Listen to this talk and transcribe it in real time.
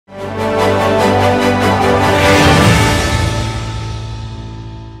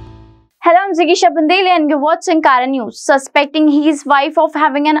Shabandele and you're watching Karen News. Suspecting his wife of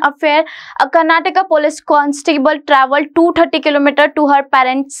having an affair, a Karnataka police constable traveled 230 km to her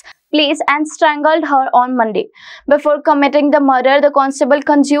parents' place and strangled her on Monday. Before committing the murder, the constable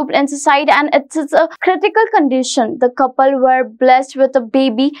consumed inside and it is a critical condition. The couple were blessed with a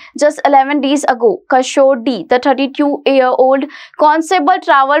baby just 11 days ago. Kishore D, the 32-year-old constable,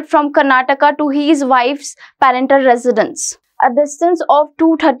 traveled from Karnataka to his wife's parental residence, a distance of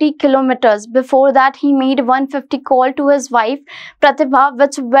 230 kilometers. Before that, he made 150 call to his wife Pratibha,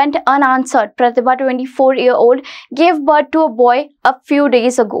 which went unanswered. Pratibha, 24-year-old, gave birth to a boy a few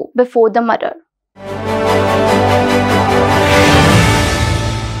days ago before the murder.